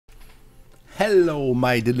Hello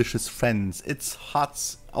my delicious friends, it's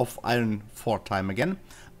Hearts of Iron 4 time again.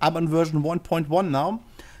 I'm on version 1.1 now,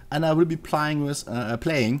 and I will be playing with,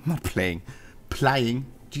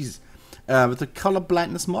 Jesus, with the color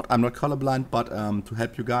blindness mod. I'm not colorblind, but to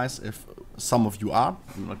help you guys, if some of you are,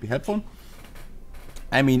 it might be helpful.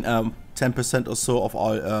 I mean, 10% or so of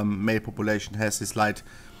all male population has this light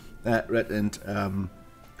red and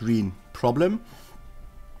green problem.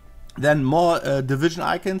 Then more division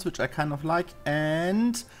icons, which I kind of like,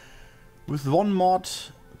 and with one mod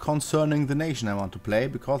concerning the nation I want to play,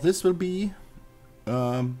 because this will be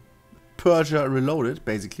Persia reloaded,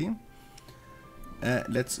 basically.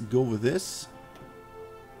 Let's go with this.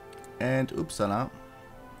 And Uppsala.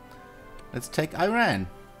 Let's take Iran.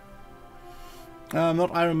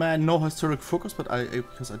 Not Iron Man, no historic focus, but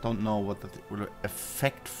because I don't know what that will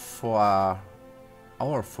affect for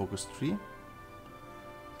our focus tree.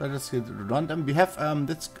 So let's get random. We have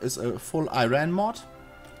this is a full Iran mod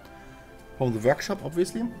from the workshop,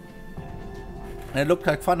 obviously. And it looked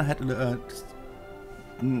like fun. I had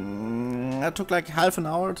it took like half an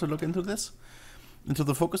hour to look into this, into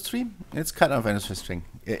the focus tree. It's kind of interesting.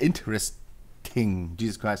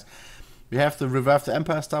 Jesus Christ. We have to revive the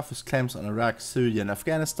empire stuff with claims on Iraq, Syria, and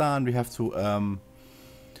Afghanistan. We have to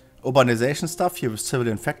urbanization stuff here with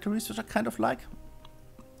civilian factories, which I kind of like.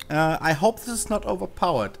 I hope this is not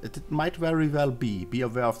overpowered. It might very well be. Be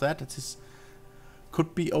aware of that. It is,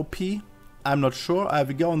 could be OP. I'm not sure.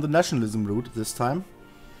 We go on the nationalism route this time.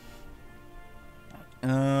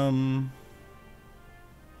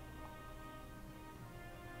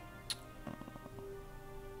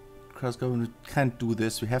 Because we can't do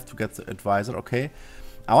this. We have to get the advisor. Okay.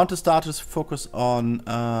 I want to start to focus on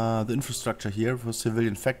the infrastructure here for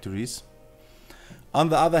civilian factories. On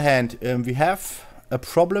the other hand, we have a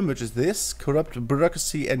problem, which is this: corrupt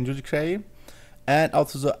bureaucracy and judiciary, and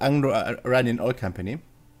also the Anglo-Iranian oil company.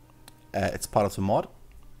 It's part of the mod.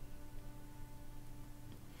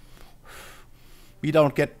 We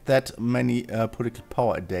don't get that many political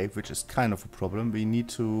power a day, which is kind of a problem. We need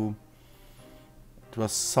to... It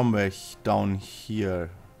was somewhere down here.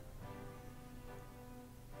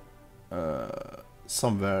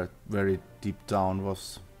 Somewhere very deep down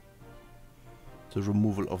was the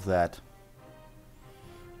removal of that.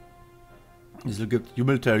 This will give you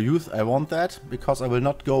military youth. I want that because I will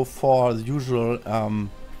not go for the usual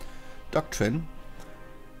doctrine.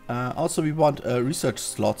 Also, we want research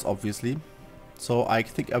slots, obviously. So I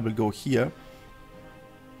think I will go here,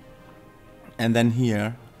 and then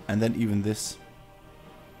here, and then even this.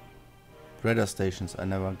 Radar stations. I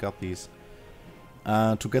never got these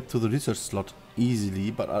to get to the research slot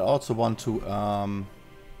easily. But I also want to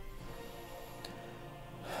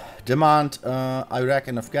demand Iraq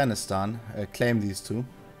and Afghanistan, claim these two.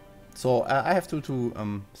 So I have to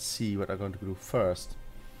see what I'm going to do first.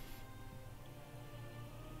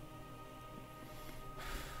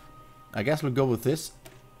 I guess we'll go with this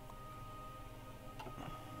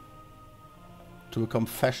to become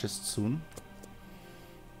fascist soon.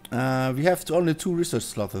 We have only 2 research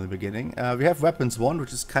slots in the beginning. We have weapons 1,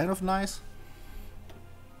 which is kind of nice.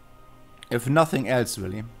 If nothing else,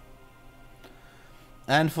 really.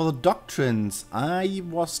 And for the doctrines, I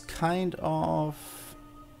was kind of...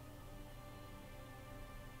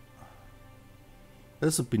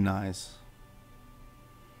 This would be nice.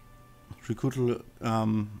 Recruit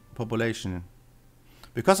population.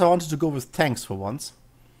 Because I wanted to go with tanks for once.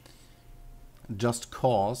 Just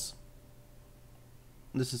cause.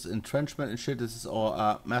 This is entrenchment and shit. This is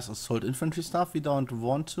our mass assault infantry stuff. We don't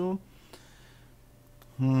want to.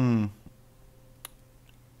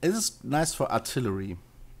 It is nice for artillery.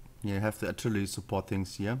 Yeah, you have the artillery support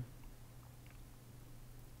things here.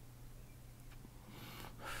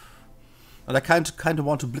 But I kind of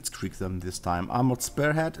want to blitzkrieg them this time. Armored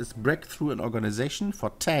spearhead is breakthrough in organization for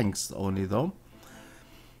tanks only, though.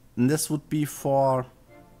 And this would be for...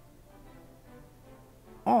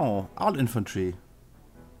 Oh, all infantry.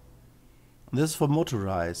 This is for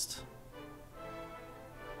motorized.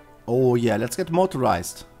 Oh yeah, let's get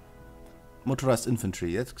motorized. Motorized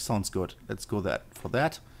infantry, that sounds good. Let's go for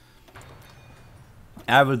that.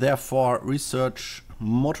 I will therefore research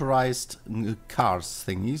motorized cars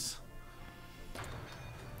thingies.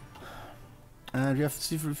 And we have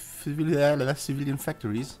civilian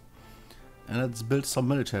factories. And let's build some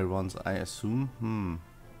military ones, I assume.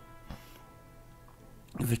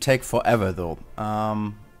 It will take forever though.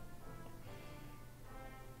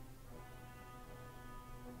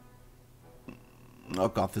 Oh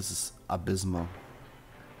god, this is abysmal.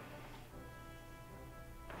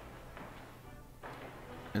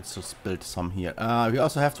 Let's just build some here. We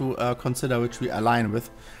also have to consider which we align with.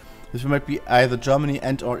 This might be either Germany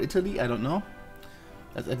and or Italy, I don't know.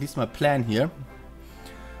 That's at least my plan here.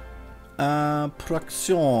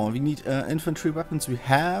 Production. We need infantry weapons. We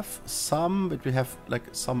have some, but we have like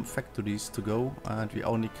some factories to go, and we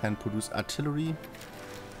only can produce artillery.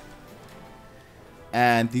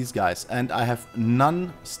 And these guys. And I have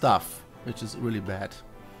none stuff, which is really bad.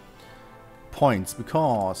 Points,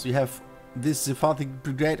 because we have this Sephardic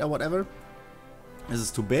brigade or whatever. This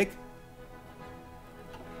is too big.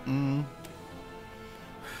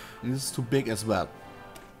 This is too big as well.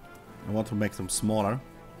 I want to make them smaller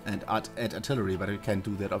and add artillery, but we can't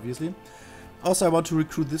do that obviously. Also, I want to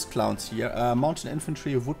recruit these clowns here. Mountain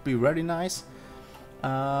infantry would be very nice.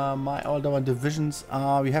 My older divisions,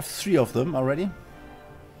 we have 3 of them already.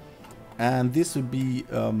 And this would be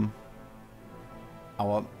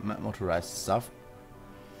our motorized stuff.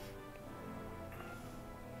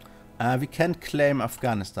 We can claim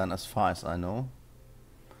Afghanistan as far as I know.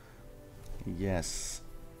 Yes.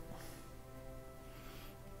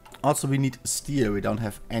 Also, we need steel. We don't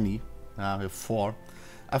have any. We have 4.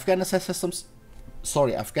 Afghanistan has some.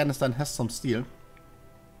 Sorry, Afghanistan has some steel.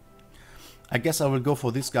 I guess I will go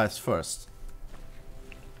for these guys first.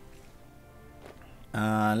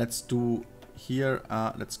 Let's do here.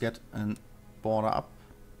 Let's get a border up.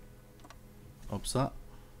 Oops.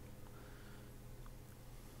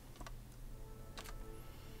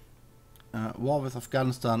 War with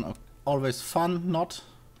Afghanistan, always fun, not?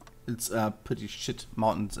 It's pretty shit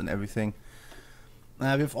mountains and everything. We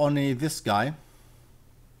have only this guy.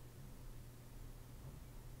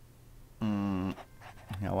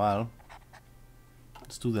 Yeah, well,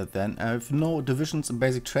 let's do that then. I have no divisions in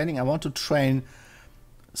basic training. I want to train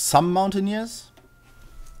some mountaineers,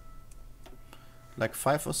 like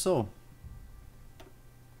 5 or so.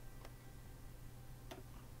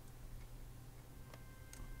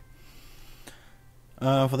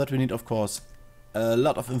 For that we need, of course, a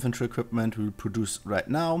lot of infantry equipment we will produce right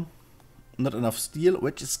now. Not enough steel,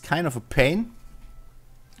 which is kind of a pain.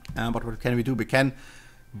 But what can we do? We can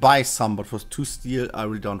buy some, but for 2 steel I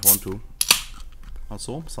really don't want to.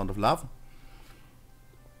 Also, Sound of Love.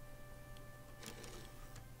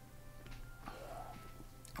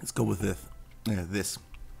 Let's go with this.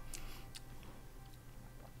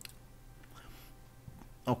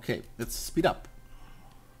 Okay, let's speed up.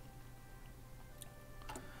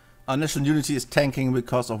 Our national unity is tanking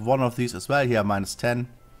because of one of these as well. Here, -10.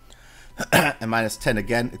 And -10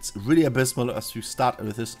 again. It's really abysmal as you start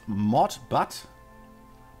with this mod, but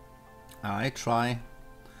I try.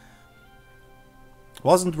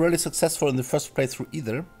 Wasn't really successful in the first playthrough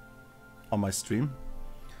either on my stream.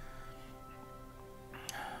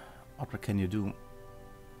 What can you do?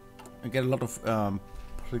 I get a lot of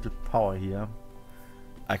political power here.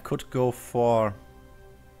 I could go for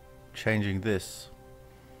changing this.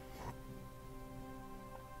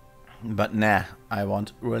 But nah, I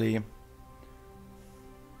want really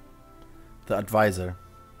the advisor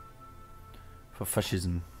for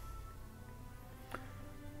fascism.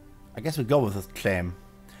 I guess we go with this claim.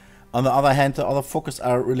 On the other hand, the other focus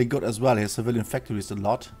are really good as well. Here, civilian factories a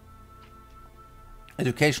lot.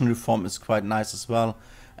 Education reform is quite nice as well.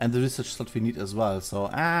 And the research slot we need as well. So,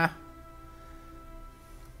 I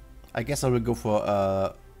guess I will go for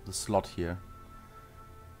the slot here.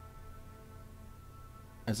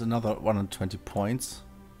 There's another 120 points.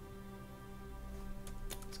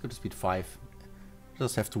 Let's go to speed 5.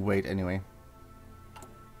 Just have to wait anyway.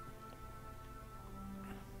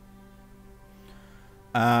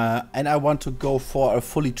 And I want to go for a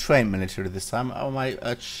fully trained military this time.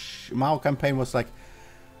 My Mao campaign was like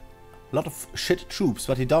a lot of shit troops,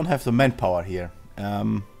 but you don't have the manpower here.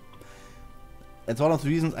 That's one of the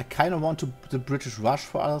reasons I kind of want to the British rush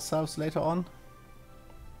for ourselves later on.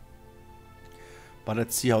 But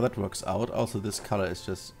let's see how that works out. Also, this color is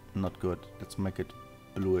just not good. Let's make it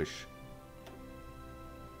bluish.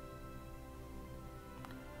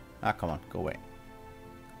 Ah, come on, go away.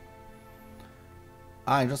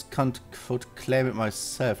 I just can't claim it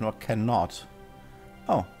myself. No, I cannot.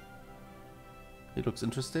 Oh. It looks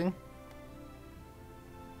interesting.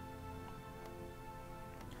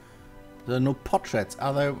 There are no portraits.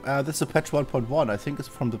 Are there? This is a patch 1.1. I think it's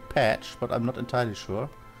from the patch, but I'm not entirely sure.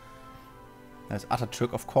 There's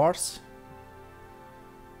Atatürk, of course.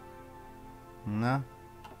 Nah.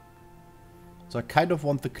 So I kind of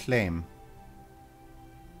want the claim.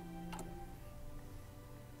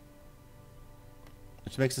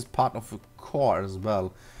 Which makes this part of the core as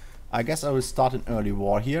well. I guess I will start an early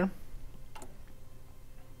war here.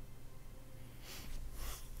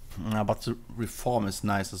 But the reform is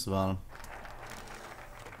nice as well.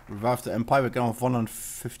 Revive the empire, we get off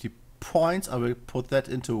 150 points. I will put that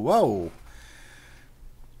into, whoa,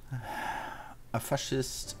 a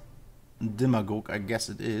fascist demagogue, I guess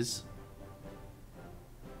it is.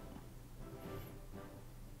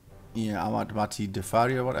 Yeah, Ahmad Mati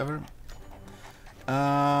Defari or whatever.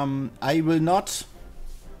 I will not.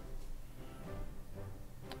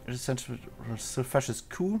 Essential fascist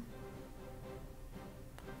coup.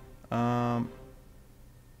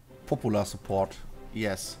 Popular support,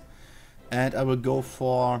 yes. And I will go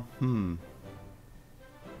for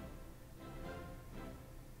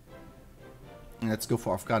let's go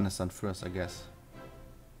for Afghanistan first, I guess.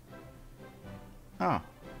 Ah.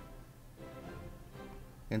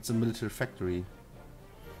 Against a military factory.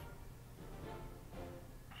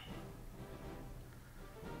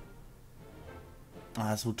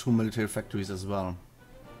 Ah, so 2 military factories as well.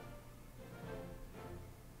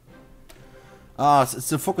 Ah,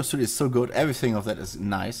 the focus tree is so good. Everything of that is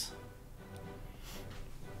nice.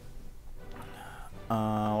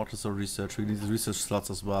 What is our research? We need research slots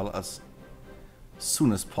as well as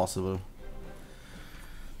soon as possible.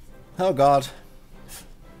 Oh god.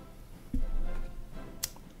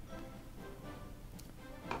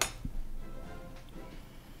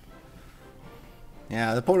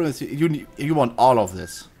 Yeah, the problem is you want all of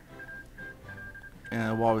this.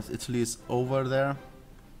 War with Italy is over there.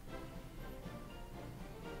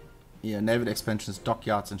 Yeah, naval expansions,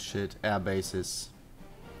 dockyards and shit, air bases.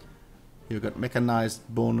 You got mechanized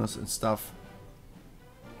bonus and stuff.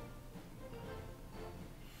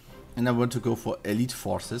 And I want to go for elite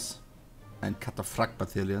forces and cataphracts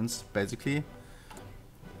battalions, basically.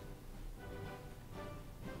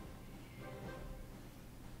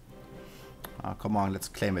 Oh, come on, let's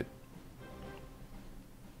claim it.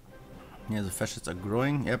 Yeah, the fascists are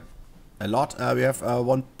growing. Yep, a lot. We have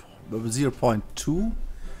 0.2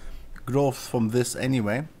 growth from this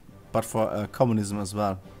anyway, but for communism as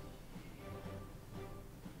well.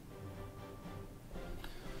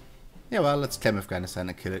 Yeah, well, let's claim Afghanistan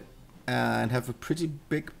and kill it. And have a pretty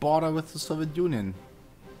big border with the Soviet Union.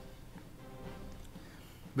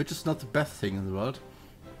 Which is not the best thing in the world.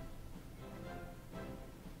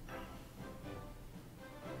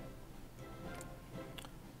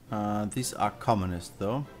 These are communist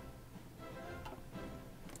though.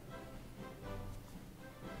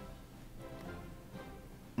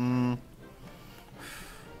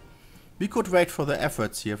 We could wait for the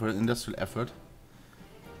efforts here, for the industrial effort.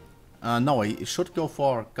 No, he should go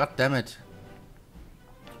for, god damn it.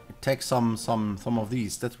 Take some of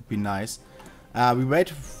these, that would be nice. We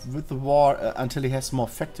wait with the war until he has more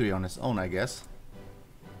factory on his own, I guess.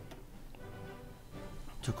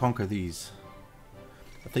 To conquer these.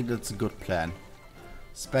 I think that's a good plan.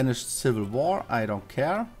 Spanish Civil War, I don't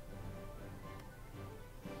care.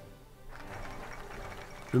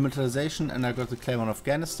 Remilitarization, and I got the claim on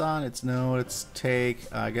Afghanistan. It's no, let's take,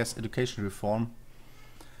 I guess, education reform.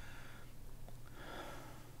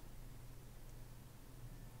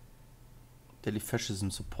 Daily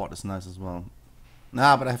fascism support is nice as well.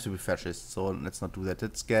 Nah, but I have to be fascist, so let's not do that.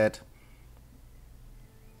 Let's get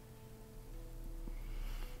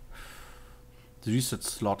the research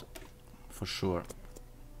slot for sure.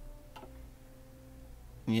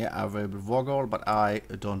 Yeah, available war goal, but I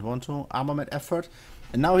don't want to. Armament effort.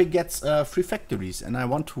 And now he gets 3 factories, and I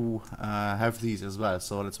want to have these as well,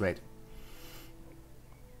 so let's wait.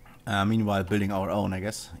 Meanwhile, building our own, I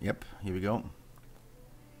guess. Yep, here we go.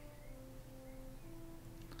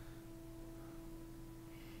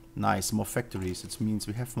 Nice, more factories. It means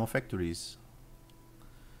we have more factories.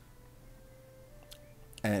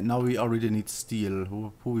 And now we already need steel.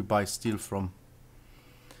 Who we buy steel from?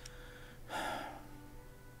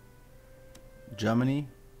 Germany.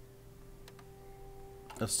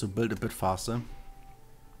 Just to build a bit faster.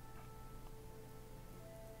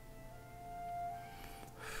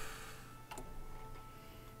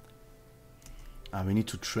 We need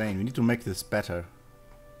to train. We need to make this better.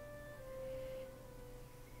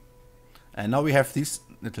 And now we have these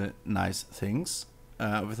little nice things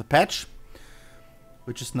with a patch,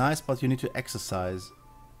 which is nice, but you need to exercise.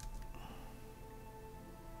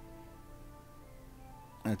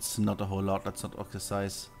 It's not a whole lot. Let's not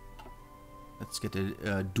exercise. Let's get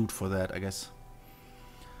a dude for that, I guess.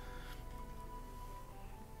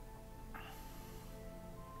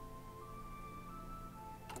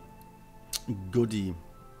 Goodie.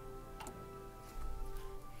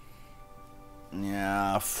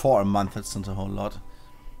 Yeah, 4 a month, that's not a whole lot.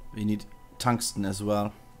 We need tungsten as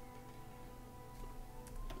well.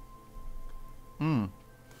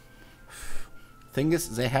 Thing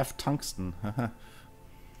is, they have tungsten.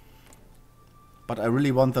 But I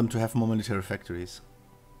really want them to have more military factories.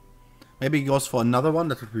 Maybe he goes for another one.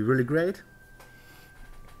 That would be really great.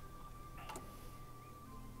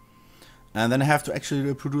 And then I have to actually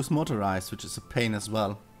reproduce motorized, which is a pain as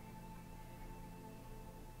well.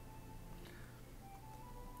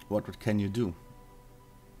 What can you do?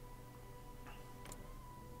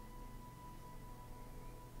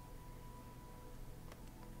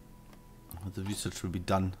 The research will be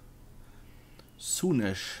done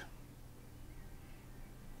soonish.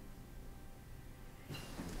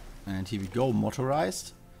 And here we go,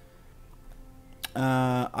 motorized.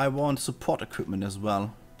 I want support equipment as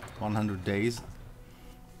well. 100 days.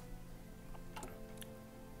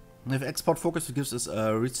 If export focus, it gives us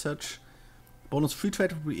a research bonus. Free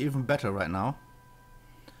trade would be even better right now.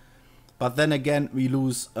 But then again, we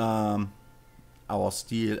lose our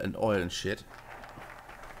steel and oil and shit.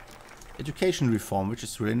 Education reform, which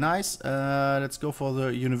is really nice. Let's go for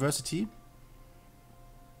the university.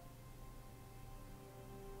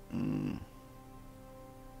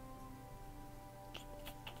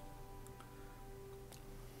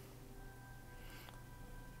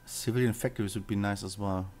 Civilian factories would be nice as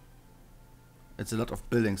well. It's a lot of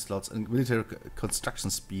building slots and military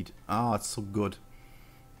construction speed. Ah, it's so good.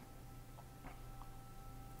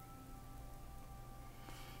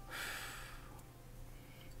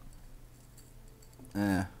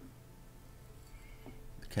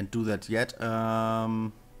 Can't do that yet. But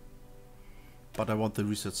I want the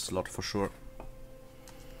research slot for sure.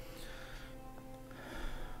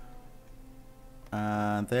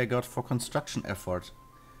 And they got for construction effort,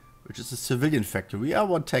 which is a civilian factory. I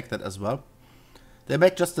want to take that as well. They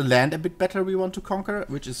make just the land a bit better we want to conquer,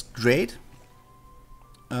 which is great.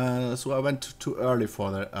 So I went too early for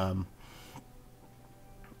the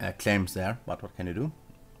claims there, but what can you do?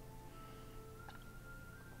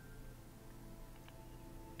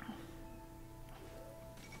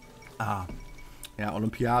 Ah, yeah,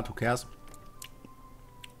 Olympiad, who cares?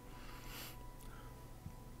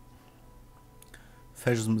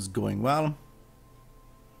 Fascism is going well.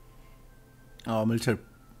 Our military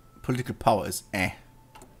political power is eh.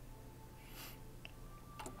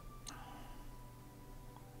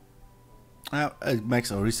 It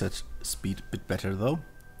makes our research speed a bit better though.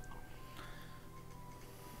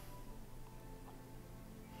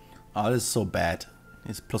 Oh, this is so bad.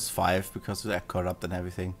 It's +5 because they're corrupt and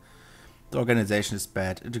everything. The organization is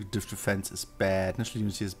bad. Integrative defense is bad. National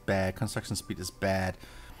unity is bad. Construction speed is bad.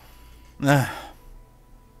 This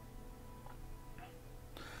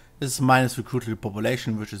is minus recruited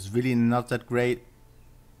population, which is really not that great.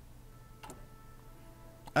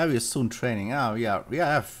 Oh, we are soon training. Oh, yeah, we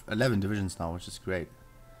have 11 divisions now, which is great.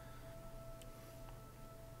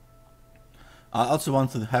 I also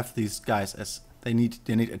want to have these guys as they need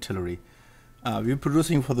artillery. We're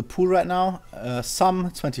producing for the pool right now.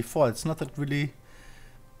 Some 24. It's not that really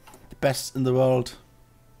the best in the world.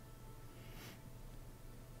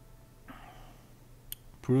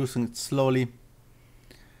 Producing it slowly.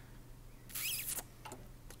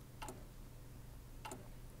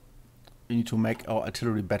 We need to make our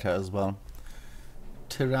artillery better as well.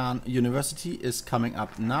 Tehran University is coming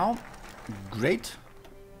up now. Great.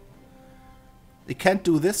 We can't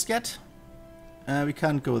do this yet. We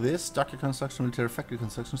can't go this. Doctor construction, military factory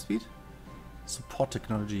construction speed. Support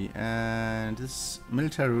technology. And this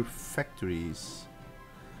military factories.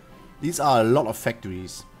 These are a lot of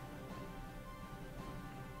factories.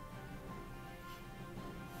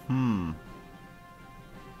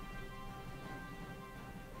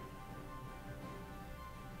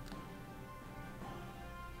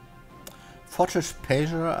 Fortress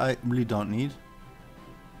Persia I really don't need.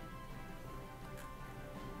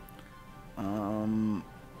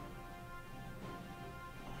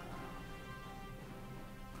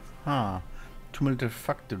 Two military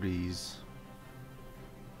factories.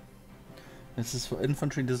 This is for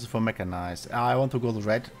infantry, this is for mechanized. I want to go the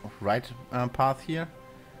right path here.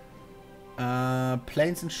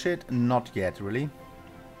 Planes and shit, not yet, really.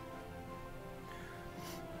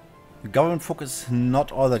 The government focus is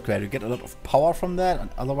not all that great. You get a lot of power from that, and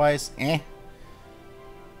otherwise, eh.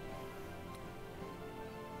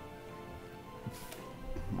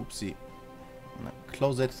 Oopsie.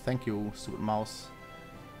 Close it, thank you, stupid mouse.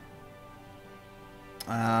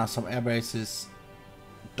 Some air bases,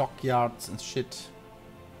 dockyards and shit.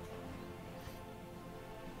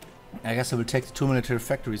 I guess I will take the two military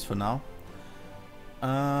factories for now.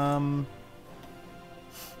 And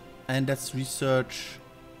let's research,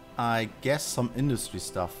 I guess, some industry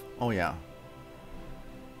stuff. Oh yeah.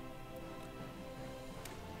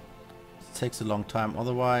 It takes a long time.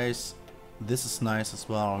 Otherwise, this is nice as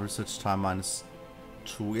well. Research time -2.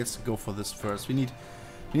 Let's go for this first. We need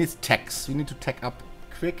techs. We need to tech up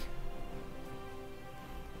quick.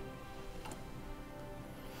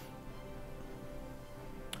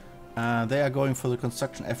 They are going for the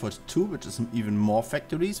construction effort 2, which is even more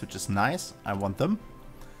factories, which is nice. I want them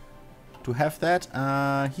to have that.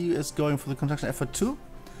 He is going for the construction effort 2,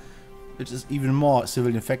 which is even more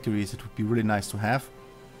civilian factories. It would be really nice to have.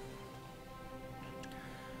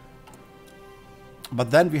 But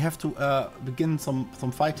then we have to begin some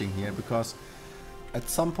fighting here, because at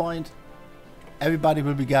some point everybody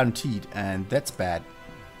will be guaranteed, and that's bad.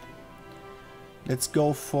 Let's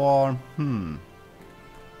go for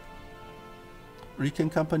recon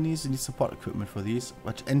companies. You need support equipment for these,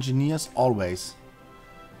 but engineers always.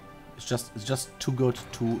 It's just too good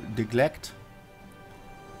to neglect.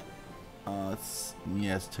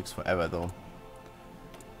 Yes, it takes forever though.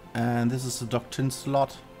 And this is the doctrine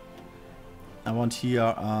slot. I want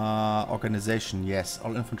here organization. Yes,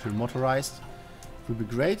 all infantry motorized would be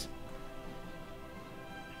great.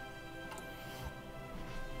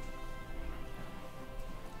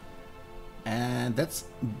 And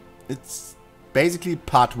it's basically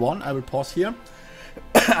part 1. I will pause here.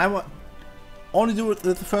 I will only do it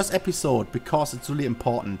with the first episode because it's really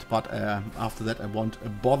important, but after that I won't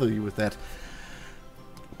bother you with that.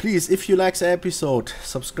 Please, if you like the episode,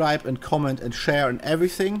 subscribe and comment and share and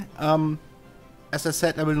everything. As I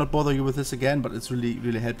said, I will not bother you with this again, but it's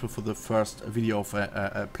really helpful for the first video of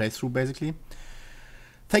a playthrough, basically.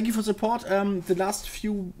 Thank you for support. The last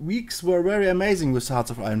few weeks were very amazing with Hearts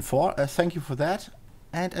of Iron 4. Thank you for that.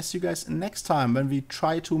 And I see you guys next time when we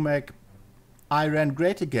try to make Iran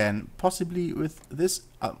great again, possibly with this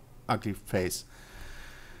ugly face,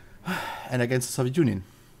 and against the Soviet Union.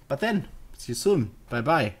 But then, see you soon. Bye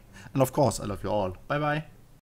bye. And of course, I love you all. Bye bye.